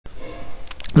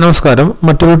നമസ്കാരം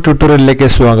മറ്റൊരു ട്യൂട്ടോറിയലിലേക്ക്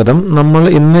സ്വാഗതം. നമ്മൾ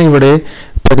ഇന്ന് ഇവിടെ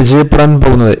പരിചയപ്പെടാൻ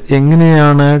പോകുന്നത്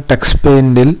എങ്ങനെയാണ് ടെക്സ്റ്റ്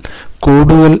പെയിന്റിൽ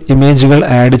കൂടുതൽ ഇമേജുകൾ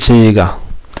ആഡ് ചെയ്യുക.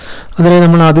 അതിനായി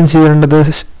നമ്മൾ ആദ്യം ചെയ്യേണ്ടത്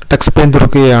ടെക്സ്റ്റ് പെയിന്റ്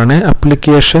തുറക്കുകയാണ്.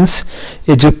 ആപ്ലിക്കേഷൻസ്,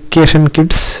 എഡ്യൂക്കേഷൻ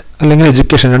കിഡ്സ് അല്ലെങ്കിൽ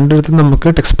എഡ്യൂക്കേഷൻ രണ്ടിടത്തും നമുക്ക്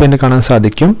ടെക്സ്റ്റ് പെയിന്റ് കാണാൻ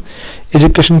സാധിക്കും.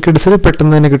 എഡ്യൂക്കേഷൻ കിഡ്സിൽ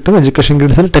പെട്ടെന്ന് തന്നെ കിട്ടും. എഡ്യൂക്കേഷൻ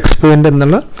കിഡ്സിൽ ടെക്സ്റ്റ് പെയിന്റ്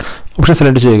എന്നുള്ള ഓപ്ഷൻ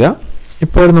സെലക്ട് ചെയ്യുക.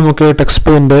 ഇപ്പോൾ നമുക്ക് ടെക്സ്റ്റ്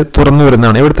പെയിന്റ് തുറന്നു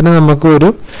വരുന്നതാണ്. ഇവിടെ തന്നെ നമുക്ക് ഒരു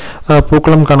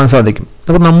പൂക്കളം കാണാൻ സാധിക്കും.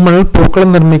 അപ്പോൾ നമ്മൾ പൂക്കളം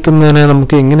നിർമ്മിക്കുന്നതിന്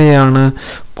നമുക്ക് എങ്ങനെയാണ്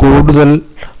കൂടുതൽ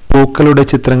പൂക്കളുടെ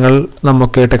ചിത്രങ്ങൾ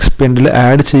നമുക്ക് ടെക്സ്റ്റ് പെയിന്റിൽ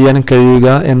ആഡ് ചെയ്യാൻ കഴിയുക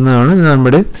എന്നാണ്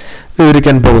നമ്മുടെ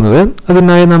വിവരിക്കാൻ പോകുന്നത്.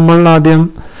 അതിനായി നമ്മൾ ആദ്യം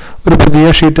ഒരു പുതിയ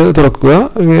ഷീറ്റ് തുറക്കുക,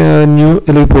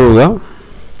 ന്യൂയിലേക്ക് പോവുക.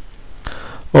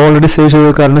 ഓൾറെഡി സേവ് ചെയ്ത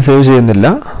കാരണം സേവ് ചെയ്യുന്നില്ല.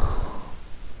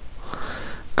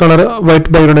 കളർ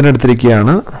വൈറ്റ് ബാക്ക്ഗ്രൗണ്ടിന്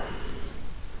എടുത്തിരിക്കുകയാണ്.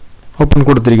 ഓപ്പൺ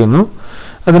കൊടുത്തിരിക്കുന്നു.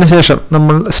 അതിനുശേഷം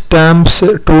നമ്മൾ സ്റ്റാമ്പ്സ്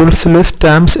ടൂൾസിൽ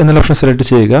സ്റ്റാമ്പ്സ് എന്നുള്ള ഓപ്ഷൻ സെലക്ട്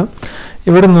ചെയ്യുക.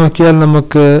 ഇവിടെ നോക്കിയാൽ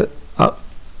നമുക്ക്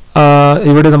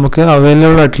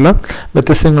അവൈലബിൾ ആയിട്ടുള്ള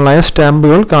വ്യത്യസ്തങ്ങളായ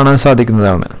സ്റ്റാമ്പുകൾ കാണാൻ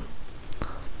സാധിക്കുന്നതാണ്.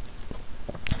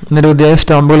 നിരവധിയായ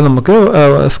സ്റ്റാമ്പുകൾ നമുക്ക്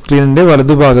സ്ക്രീനിൻ്റെ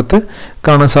വലതുഭാഗത്ത്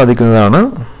കാണാൻ സാധിക്കുന്നതാണ്.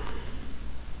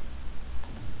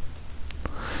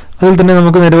 അതിൽ തന്നെ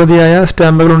നമുക്ക് നിരവധിയായ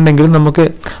സ്റ്റാമ്പുകൾ ഉണ്ടെങ്കിലും നമുക്ക്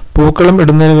പൂക്കളം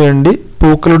ഇടുന്നതിന് വേണ്ടി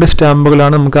പൂക്കളുടെ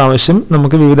സ്റ്റാമ്പുകളാണ് നമുക്ക് ആവശ്യം.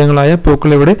 നമുക്ക് വിവിധങ്ങളായ പൂക്കൾ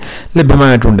ഇവിടെ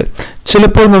ലഭ്യമായിട്ടുണ്ട്.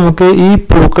 ചിലപ്പോൾ നമുക്ക് ഈ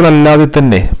പൂക്കളല്ലാതെ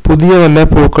തന്നെ പുതിയ വല്ല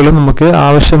പൂക്കളും നമുക്ക്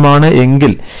ആവശ്യമാണ്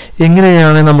എങ്കിൽ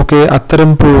എങ്ങനെയാണ് നമുക്ക് അത്തരം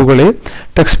പൂവുകളെ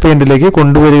ടെക്സ്റ്റ് പെയിന്റിലേക്ക്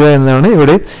കൊണ്ടുവരിക എന്നാണ്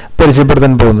ഇവിടെ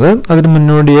പരിചയപ്പെടുത്താൻ പോകുന്നത്. അതിന്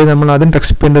മുന്നോടിയായി നമ്മൾ ആദ്യം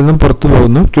ടെക്സ്റ്റ് പെയിന്റിൽ നിന്നും പുറത്തു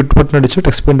പോകുന്നു. ക്യൂട്ട് ബട്ടൺ അടിച്ച്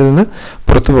ടെക്സ്റ്റ് പെയിന്റിൽ നിന്ന്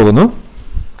പുറത്തു പോകുന്നു.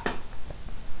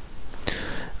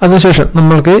 അതിനുശേഷം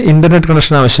നമ്മൾക്ക് ഇൻ്റർനെറ്റ്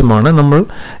കണക്ഷൻ ആവശ്യമാണ്. നമ്മൾ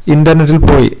ഇൻ്റർനെറ്റിൽ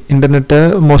പോയി, ഇൻ്റർനെറ്റ്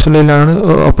മോസില്ലയിലാണ്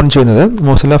ഓപ്പൺ ചെയ്യുന്നത്.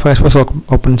 മോസില്ല ഫയർഫോക്സ്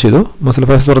ഓപ്പൺ ചെയ്തു. മോസില്ല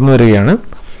ഫയർഫോക്സ് തുറന്നു വരികയാണ്.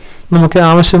 നമുക്ക്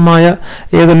ആവശ്യമായ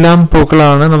ഏതെല്ലാം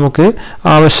പൂക്കളാണ് നമുക്ക്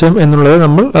ആവശ്യം എന്നുള്ളത്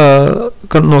നമ്മൾ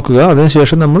നോക്കുക.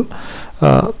 അതിനുശേഷം നമ്മൾ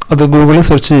അത് ഗൂഗിളിൽ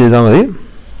സെർച്ച് ചെയ്താൽ മതി.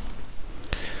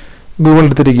 ഗൂഗിൾ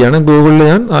എടുത്തിരിക്കുകയാണ്. ഗൂഗിളിൽ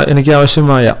എനിക്ക്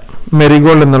ആവശ്യമായ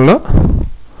മെറിഗോൾഡ് എന്നുള്ള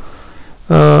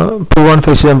പൂവാണ്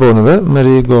സെർച്ച് ചെയ്യാൻ പോകുന്നത്.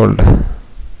 മെറിഗോൾഡ്,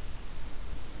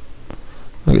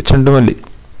 ചെണ്ടുമല്ലി,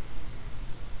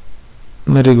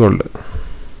 മെറിഗോൾഡ്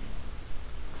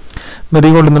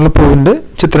എന്നുള്ള പൂവിൻ്റെ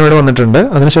ചിത്രം ഇവിടെ വന്നിട്ടുണ്ട്.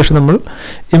 അതിനുശേഷം നമ്മൾ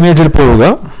ഇമേജിൽ പോവുക.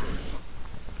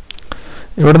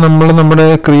 ഇവിടെ നമ്മൾ നമ്മുടെ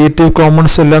ക്രിയേറ്റീവ്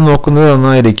കോമൺസ് എല്ലാം നോക്കുന്നത്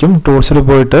നന്നായിരിക്കും. ടൂൾസിൽ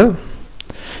പോയിട്ട്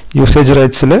usage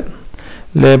റൈറ്റ്സിൽ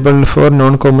label four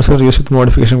non commercial use with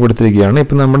modification കൊടുത്തിരിക്കുകയാണ്.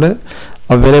 ഇപ്പം നമ്മുടെ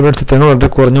അവൈലബിൾ ചിത്രങ്ങൾ വളരെ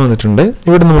കുറഞ്ഞു വന്നിട്ടുണ്ട്.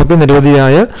 ഇവിടെ നമുക്ക്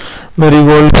നിരവധിയായ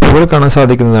മെറിഗോൾഡ് പൂവുകൾ കാണാൻ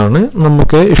സാധിക്കുന്നതാണ്.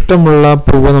 നമുക്ക് ഇഷ്ടമുള്ള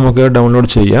പൂവ് നമുക്ക് ഡൗൺലോഡ്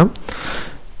ചെയ്യാം.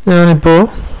 ഞാനിപ്പോൾ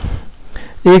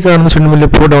ഈ കാണുന്ന ചെണ്ടുമല്ലി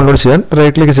പൂവ് ഡൗൺലോഡ് ചെയ്യാൻ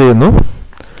റൈറ്റ് ക്ലിക്ക് ചെയ്യുന്നു.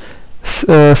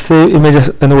 സേവ്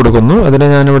ഇമേജസ് എന്ന് കൊടുക്കുന്നു. അതിനെ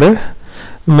ഞാനിവിടെ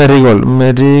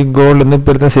മെറിഗോൾഡ് എന്ന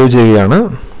പേര് തന്നെ സേവ് ചെയ്യുകയാണ്.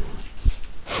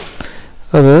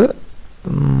 അത്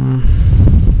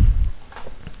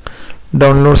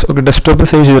ഡൗൺലോഡ്സ് ഡെസ്ക്ടോപ്പിൽ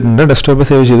സേവ് ചെയ്തിട്ടുണ്ട്. ഡെസ്ക്ടോപ്പിൽ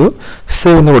സേവ് ചെയ്തു,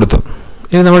 സേവ് എന്ന് കൊടുത്തു.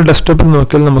 ഇനി നമ്മൾ ഡെസ്ക്ടോപ്പിൽ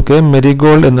നോക്കിയാൽ നമുക്ക്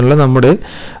മെറിഗോൾഡ് എന്നുള്ള നമ്മുടെ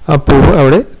ആ പൂവ്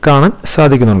അവിടെ കാണാൻ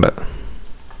സാധിക്കുന്നുണ്ട്.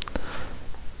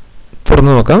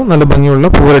 തുറന്നു നോക്കാം. നല്ല ഭംഗിയുള്ള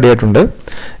പൂവ് റെഡി ആയിട്ടുണ്ട്.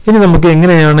 ഇനി നമുക്ക്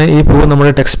എങ്ങനെയാണ് ഈ പൂവ്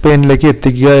നമ്മുടെ ടെക്സ്റ്റ് പെയിന്റിലേക്ക്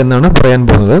എത്തിക്കുക എന്നാണ് പറയാൻ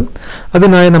പോകുന്നത്.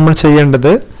 അതിനായി നമ്മൾ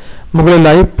ചെയ്യേണ്ടത്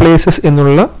മുകളിലായി പ്ലേസസ്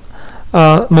എന്നുള്ള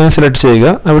മെനു സെലക്ട് ചെയ്യുക.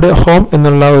 അവിടെ ഹോം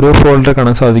എന്നുള്ള ഒരു ഫോൾഡർ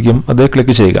കാണാൻ സാധിക്കും. അത്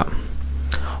ക്ലിക്ക് ചെയ്യുക.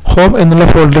 ഹോം എന്നുള്ള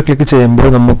ഫോൾഡർ ക്ലിക്ക് ചെയ്യുമ്പോൾ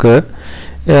നമുക്ക്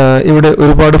ഇവിടെ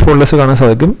ഒരുപാട് ഫോൾഡേഴ്സ് കാണാൻ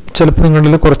സാധിക്കും. ചിലപ്പോൾ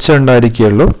നിങ്ങളിൽ കുറച്ചേ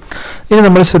ഉണ്ടായിരിക്കുകയുള്ളൂ. ഇനി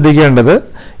നമ്മൾ ശ്രദ്ധിക്കേണ്ടത്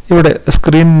ഇവിടെ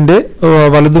സ്ക്രീനിൻ്റെ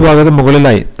വലതുഭാഗത്ത്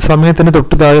മുകളിലായി സമയത്തിന്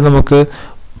തൊട്ട് താഴെ നമുക്ക്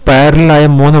പാരലലായ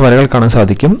 3 വരകൾ കാണാൻ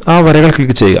സാധിക്കും. ആ വരകൾ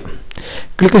ക്ലിക്ക് ചെയ്യുക.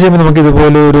 ക്ലിക്ക് ചെയ്യുമ്പോൾ നമുക്ക്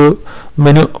ഇതുപോലെ ഒരു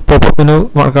മെനു, പോപ്പപ്പ് മെനു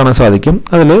കാണാൻ സാധിക്കും.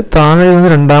 അതിൽ താഴെ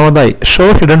നിന്ന് രണ്ടാമതായി ഷോ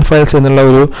ഹിഡൻ ഫയൽസ് എന്നുള്ള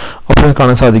ഒരു ഓപ്ഷൻ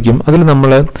കാണാൻ സാധിക്കും. അതിൽ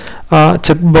നമ്മൾ ആ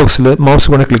ചെക്ക് ബോക്സിൽ മൗസ്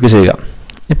കൊണ്ട് ക്ലിക്ക് ചെയ്യുക.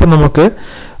 ഇപ്പം നമുക്ക്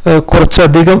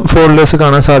കുറച്ചധികം ഫോൾഡേഴ്സ്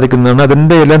കാണാൻ സാധിക്കുന്നതാണ്.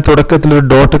 അതിൻ്റെ എല്ലാം തുടക്കത്തിലൊരു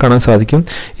ഡോട്ട് കാണാൻ സാധിക്കും.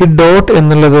 ഈ ഡോട്ട്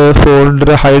എന്നുള്ളത് ഫോൾഡർ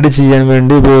ഹൈഡ് ചെയ്യാൻ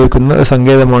വേണ്ടി ഉപയോഗിക്കുന്ന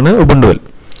സങ്കേതമാണ് ഉബുണ്ടുവിൽ.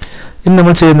 ഇനി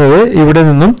നമ്മൾ ചെയ്യുന്നത് ഇവിടെ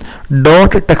നിന്നും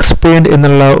ഡോട്ട് ടെക്സ്റ്റ് പെയിന്റ്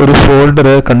എന്നുള്ള ഒരു ഫോൾഡർ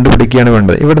കണ്ടുപിടിക്കുകയാണ്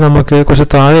വേണ്ടത്. ഇവിടെ നമുക്ക് കുറച്ച്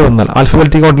താഴെ വന്നാൽ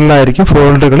ആൽഫബറ്റിക് ഓർഡറിലായിരിക്കും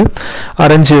ഫോൾഡറുകൾ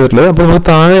അറേഞ്ച് ചെയ്തിട്ടുള്ളത്. അപ്പോൾ നമുക്ക്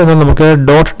താഴെ വന്നാൽ നമുക്ക്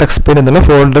ഡോട്ട് ടെക്സ്റ്റ് പെയിന്റ് എന്നുള്ള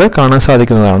ഫോൾഡർ കാണാൻ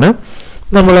സാധിക്കുന്നതാണ്.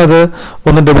 നമ്മളത്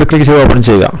ഒന്ന് ഡബിൾ ക്ലിക്ക് ചെയ്ത് ഓപ്പൺ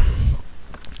ചെയ്യുക.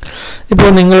 ഇപ്പോൾ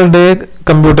നിങ്ങളുടെ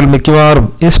കമ്പ്യൂട്ടറിൽ മിക്കവാറും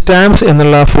ഈ സ്റ്റാമ്പ്സ്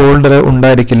എന്നുള്ള ഫോൾഡർ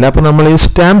ഉണ്ടായിരിക്കില്ല. അപ്പോൾ നമ്മൾ ഈ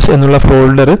സ്റ്റാമ്പ്സ് എന്നുള്ള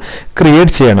ഫോൾഡർ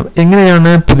ക്രിയേറ്റ് ചെയ്യണം.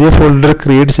 എങ്ങനെയാണ് പുതിയ ഫോൾഡർ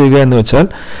ക്രിയേറ്റ് ചെയ്യുക എന്ന് വെച്ചാൽ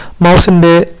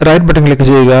മൗസിൻ്റെ റൈറ്റ് ബട്ടൺ ക്ലിക്ക്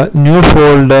ചെയ്യുക, ന്യൂ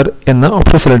ഫോൾഡർ എന്ന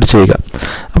ഓപ്ഷൻ സെലക്ട് ചെയ്യുക.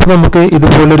 അപ്പോൾ നമുക്ക്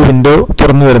ഇതുപോലൊരു വിൻഡോ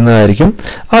തുറന്നു വരുന്നതായിരിക്കും.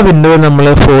 ആ വിൻഡോയിൽ നമ്മൾ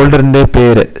ഫോൾഡറിൻ്റെ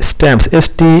പേര് സ്റ്റാമ്പ്സ്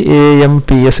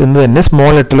STAMPS എന്ന് തന്നെ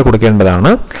സ്മോൾ ലെറ്ററിൽ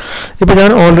കൊടുക്കേണ്ടതാണ്. ഇപ്പോൾ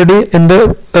ഞാൻ ഓൾറെഡി എൻ്റെ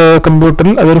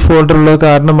കമ്പ്യൂട്ടറിൽ അതൊരു ഫോൾഡർ ഉള്ളത്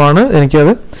കാരണമാണ്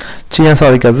എനിക്കത് ചെയ്യാൻ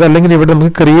സാധിക്കാത്തത്. അല്ലെങ്കിൽ ഇവിടെ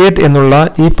നമുക്ക് ക്രിയേറ്റ് എന്നുള്ള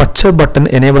ഈ പച്ച ബട്ടൺ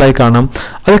എനേബിൾ ആയി കാണാം.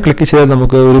 അത് ക്ലിക്ക് ചെയ്താൽ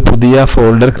നമുക്ക് ഒരു പുതിയ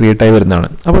ഫോൾഡർ ക്രിയേറ്റ് ആയി വരുന്നതാണ്.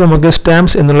 അപ്പോൾ നമുക്ക്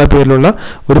സ്റ്റാമ്പ്സ് എന്നുള്ള പേരിലുള്ള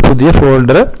ഒരു പുതിയ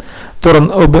ഫോൾഡർ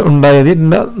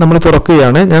നമ്മൾ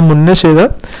തുറക്കുകയാണ്. ഞാൻ മുന്നേ ചെയ്ത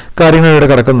കാര്യങ്ങളാണ് ഇവിടെ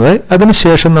കിടക്കുന്നത്.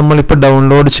 അതിനുശേഷം നമ്മളിപ്പോൾ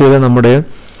ഡൗൺലോഡ് ചെയ്ത നമ്മുടെ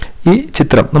ഈ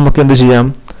ചിത്രം നമുക്ക് എന്ത് ചെയ്യാം,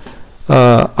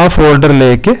 ആ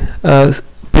ഫോൾഡറിലേക്ക്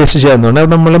പേസ്റ്റ് ചെയ്യാവുന്നതാണ്. അത്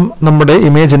നമ്മൾ നമ്മുടെ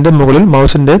ഇമേജിൻ്റെ മുകളിൽ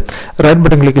മൗസിൻ്റെ റൈറ്റ്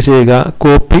ബട്ടൺ ക്ലിക്ക് ചെയ്യുക,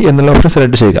 കോപ്പി എന്നുള്ള ഓപ്ഷൻ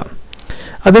സെലക്ട് ചെയ്യുക.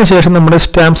 അതിനുശേഷം നമ്മുടെ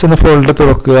സ്റ്റാമ്പ്സ് എന്ന ഫോൾഡർ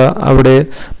തുറക്കുക, അവിടെ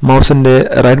മൗസിൻ്റെ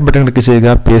റൈറ്റ് ബട്ടൺ ക്ലിക്ക്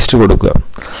ചെയ്യുക, പേസ്റ്റ് കൊടുക്കുക.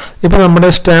 ഇപ്പോൾ നമ്മുടെ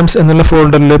സ്റ്റാമ്പ്സ് എന്നുള്ള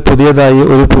ഫോൾഡറിൽ പുതിയതായി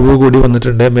ഒരു പൂവ് കൂടി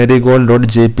വന്നിട്ടുണ്ട്,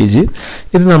 marigold.jpg.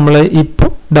 ഇത് നമ്മൾ ഇപ്പോൾ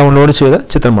ഡൗൺലോഡ് ചെയ്ത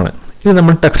ചിത്രമാണ്. ഇനി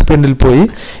നമ്മൾ ടക്സ് പെയിൻറ്റിൽ പോയി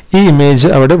ഈ ഇമേജ്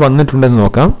അവിടെ വന്നിട്ടുണ്ടെന്ന്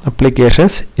നോക്കാം.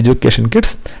 Applications, education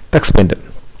kids, Tux paint.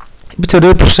 ഇപ്പോൾ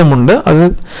ചെറിയൊരു പ്രശ്നമുണ്ട്, അത്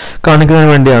കാണിക്കുന്നതിന്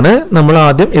വേണ്ടിയാണ് നമ്മൾ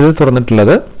ആദ്യം ഇത്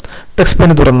തുറന്നിട്ടുള്ളത്. ടക്സ്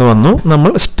പെയിൻറ്റ് തുറന്നു വന്നു.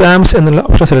 നമ്മൾ സ്റ്റാമ്പ്സ് എന്നുള്ള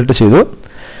ഓപ്ഷൻ സെലക്ട് ചെയ്തു.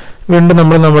 വീണ്ടും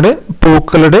നമ്മൾ നമ്മുടെ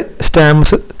പൂക്കളുടെ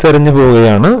സ്റ്റാമ്പ്സ് തിരഞ്ഞു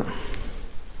പോവുകയാണ്.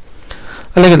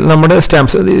 അല്ലെങ്കിൽ നമ്മുടെ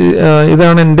സ്റ്റാമ്പ്സ്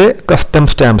ഇതാണ് എൻ്റെ കസ്റ്റം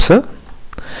സ്റ്റാമ്പ്സ്.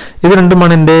 ഇത്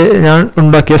രണ്ടുമാണ് ഞാൻ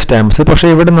ഉണ്ടാക്കിയ സ്റ്റാമ്പ്സ്. പക്ഷേ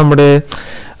ഇവിടെ നമ്മുടെ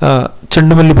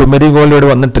ചെണ്ടുമല്ലിപ്പൂ മെരിഗോൾഡ് ഇവിടെ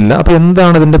വന്നിട്ടില്ല. അപ്പോൾ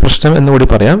എന്താണ് ഇതിൻ്റെ പ്രശ്നം എന്ന് കൂടി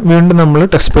പറയാം. വീണ്ടും നമ്മൾ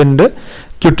ടെക്സ്റ്റ് പെയിൻറ്റ്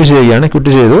ക്വിറ്റ് ചെയ്യുകയാണ്.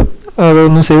 ക്വിറ്റ് ചെയ്തു.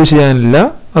 അതൊന്നും സേവ് ചെയ്യാനില്ല,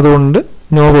 അതുകൊണ്ട്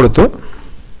നോ കൊടുത്തു.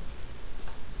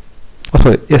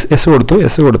 സോറി, എസ്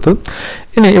കൊടുത്തു.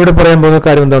 ഇനി ഇവിടെ പറയാൻ പോകുന്ന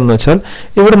കാര്യം എന്താണെന്ന് വെച്ചാൽ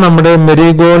ഇവിടെ നമ്മുടെ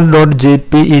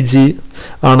marigold.jpg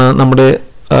ആണ് നമ്മുടെ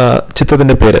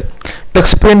ചിത്രത്തിൻ്റെ പേര്.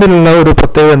 ടെക്സ്റ്റ് പെയിൻറ്റിലുള്ള ഒരു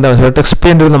പ്രത്യേകത എന്താണെന്ന് വെച്ചാൽ ടെക്സ്റ്റ്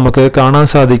പെയിൻറ്റിൽ നമുക്ക് കാണാൻ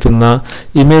സാധിക്കുന്ന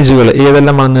ഇമേജുകൾ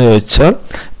ഏതെല്ലാമാണെന്ന് ചോദിച്ചാൽ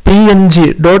PNG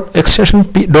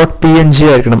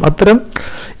ആയിരിക്കണം. അത്തരം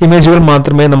ഇമേജുകൾ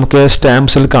മാത്രമേ നമുക്ക്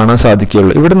സ്റ്റാമ്പ്സിൽ കാണാൻ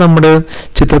സാധിക്കുകയുള്ളൂ. ഇവിടെ നമ്മുടെ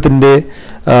ചിത്രത്തിൻ്റെ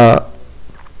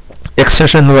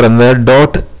എക്സ്റ്റൻഷൻ എന്ന്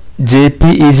പറയുന്നത്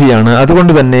 .jpeg ആണ്.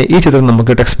 അതുകൊണ്ട് തന്നെ ഈ ചിത്രം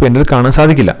നമുക്ക് ടെക്സ്റ്റ് പെയിൻറ്റിൽ കാണാൻ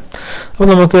സാധിക്കില്ല. അപ്പോൾ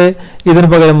നമുക്ക് ഇതിന്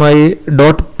പകരമായി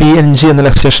 .png എന്ന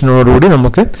എക്സ്റ്റൻഷനോടുകൂടി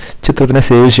നമുക്ക് ചിത്രത്തിനെ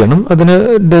സേവ് ചെയ്യണം. അതിന്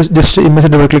ജസ്റ്റ് ഇമേജ്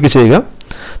ഡബിൾ ക്ലിക്ക് ചെയ്യുക,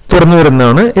 തുറന്നു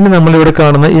വരുന്നതാണ്. ഇനി നമ്മളിവിടെ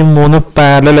കാണുന്ന ഈ 3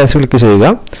 പാരലൽ ആസ് ക്ലിക്ക് ചെയ്യുക.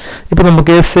 ഇപ്പോൾ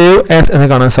നമുക്ക് സേവ് ആസ് എന്ന്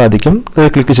കാണാൻ സാധിക്കും. അത്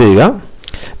ക്ലിക്ക് ചെയ്യുക.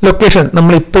 ലൊക്കേഷൻ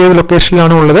നമ്മൾ ഇപ്പോൾ ഏത്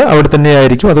ലൊക്കേഷനിലാണ് ഉള്ളത് അവിടെ തന്നെ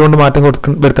ആയിരിക്കും, അതുകൊണ്ട് മാറ്റം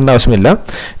വരുത്തേണ്ട ആവശ്യമില്ല.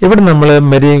 ഇവിടെ നമ്മൾ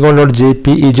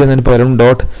marigold.jpeg എന്നതിന് പകരം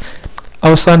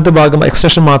അവസാനത്തെ ഭാഗം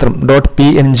എക്സ്റ്റൻഷൻ മാത്രം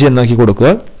 .png എന്നാക്കി കൊടുക്കുക.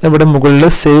 ഇവിടെ മുകളിൽ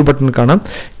സേവ് ബട്ടൺ കാണാം,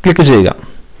 ക്ലിക്ക് ചെയ്യുക.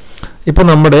 ഇപ്പോൾ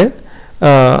നമ്മുടെ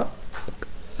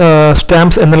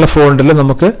സ്റ്റാമ്പ്സ് എന്നുള്ള ഫോൾഡറിൽ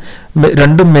നമുക്ക്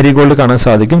രണ്ടും മെരിഗോൾഡ് കാണാൻ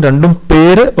സാധിക്കും. രണ്ടും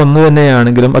പേര് ഒന്ന്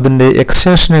തന്നെയാണെങ്കിലും അതിൻ്റെ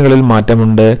എക്സ്റ്റൻഷനുകളിൽ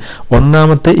മാറ്റമുണ്ട്.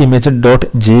 ഒന്നാമത്തെ ഇമേജ്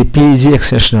 .jpeg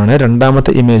എക്സ്റ്റൻഷനാണ്,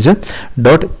 രണ്ടാമത്തെ ഇമേജ്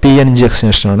 .png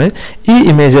എക്സ്റ്റൻഷനാണ്. ഈ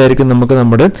ഇമേജ് ആയിരിക്കും നമുക്ക്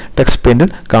നമ്മുടെ ടെക്സ്റ്റ്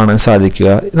പെയിൻറ്റിൽ കാണാൻ സാധിക്കുക.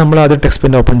 നമ്മൾ ആദ്യം ടെക്സ്റ്റ്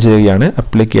പെയിൻറ്റ് ഓപ്പൺ ചെയ്യുകയാണ്.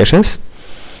 Applications,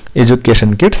 education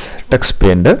kids, text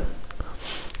paint.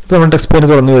 ഇപ്പോൾ നമ്മൾ ടെക്സ്റ്റ് പെയിൻറ്റ്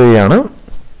തുറന്നു വരികയാണ്.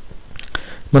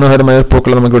 മനോഹരമായ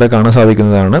പൂക്കൾ നമുക്കിവിടെ കാണാൻ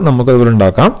സാധിക്കുന്നതാണ്. നമുക്കതുപോലെ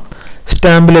ഉണ്ടാക്കാം.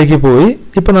 സ്റ്റാമ്പിലേക്ക് പോയി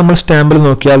ഇപ്പോൾ നമ്മൾ സ്റ്റാമ്പിൽ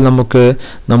നോക്കിയാൽ നമുക്ക്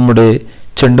നമ്മുടെ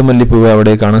ചെണ്ടുമല്ലിപ്പൂവ്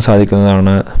അവിടെ കാണാൻ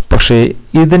സാധിക്കുന്നതാണ്. പക്ഷേ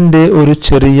ഇതിൻ്റെ ഒരു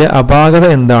ചെറിയ അപാകത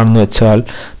എന്താണെന്ന് വെച്ചാൽ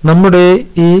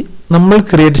നമ്മൾ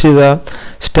ക്രിയേറ്റ് ചെയ്ത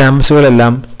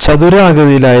സ്റ്റാമ്പ്സുകളെല്ലാം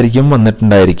ചതുരാകൃതിയിലായിരിക്കും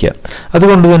വന്നിട്ടുണ്ടായിരിക്കുക.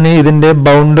 അതുകൊണ്ട് തന്നെ ഇതിൻ്റെ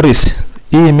ബൗണ്ടറീസ്,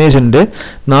 ഈ ഇമേജിൻ്റെ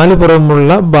 4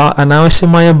 പുറമുള്ള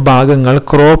അനാവശ്യമായ ഭാഗങ്ങൾ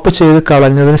ക്രോപ്പ് ചെയ്ത്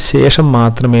കളഞ്ഞതിന് ശേഷം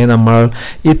മാത്രമേ നമ്മൾ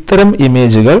ഇത്തരം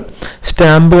ഇമേജുകൾ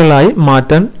സ്റ്റാമ്പുകളായി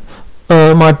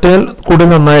മാറ്റിയാൽ കൂടുതൽ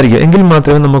നന്നായിരിക്കും. എങ്കിൽ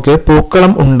മാത്രമേ നമുക്ക്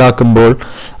പൂക്കളം ഉണ്ടാക്കുമ്പോൾ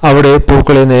അവിടെ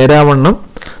പൂക്കളെ നേരാവണ്ണം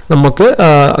നമുക്ക്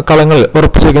കളങ്ങൾ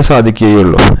ഉറപ്പിച്ചു വയ്ക്കാൻ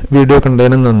സാധിക്കുകയുള്ളൂ. വീഡിയോ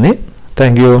കണ്ടതിന് നന്ദി.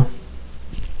 Thank you.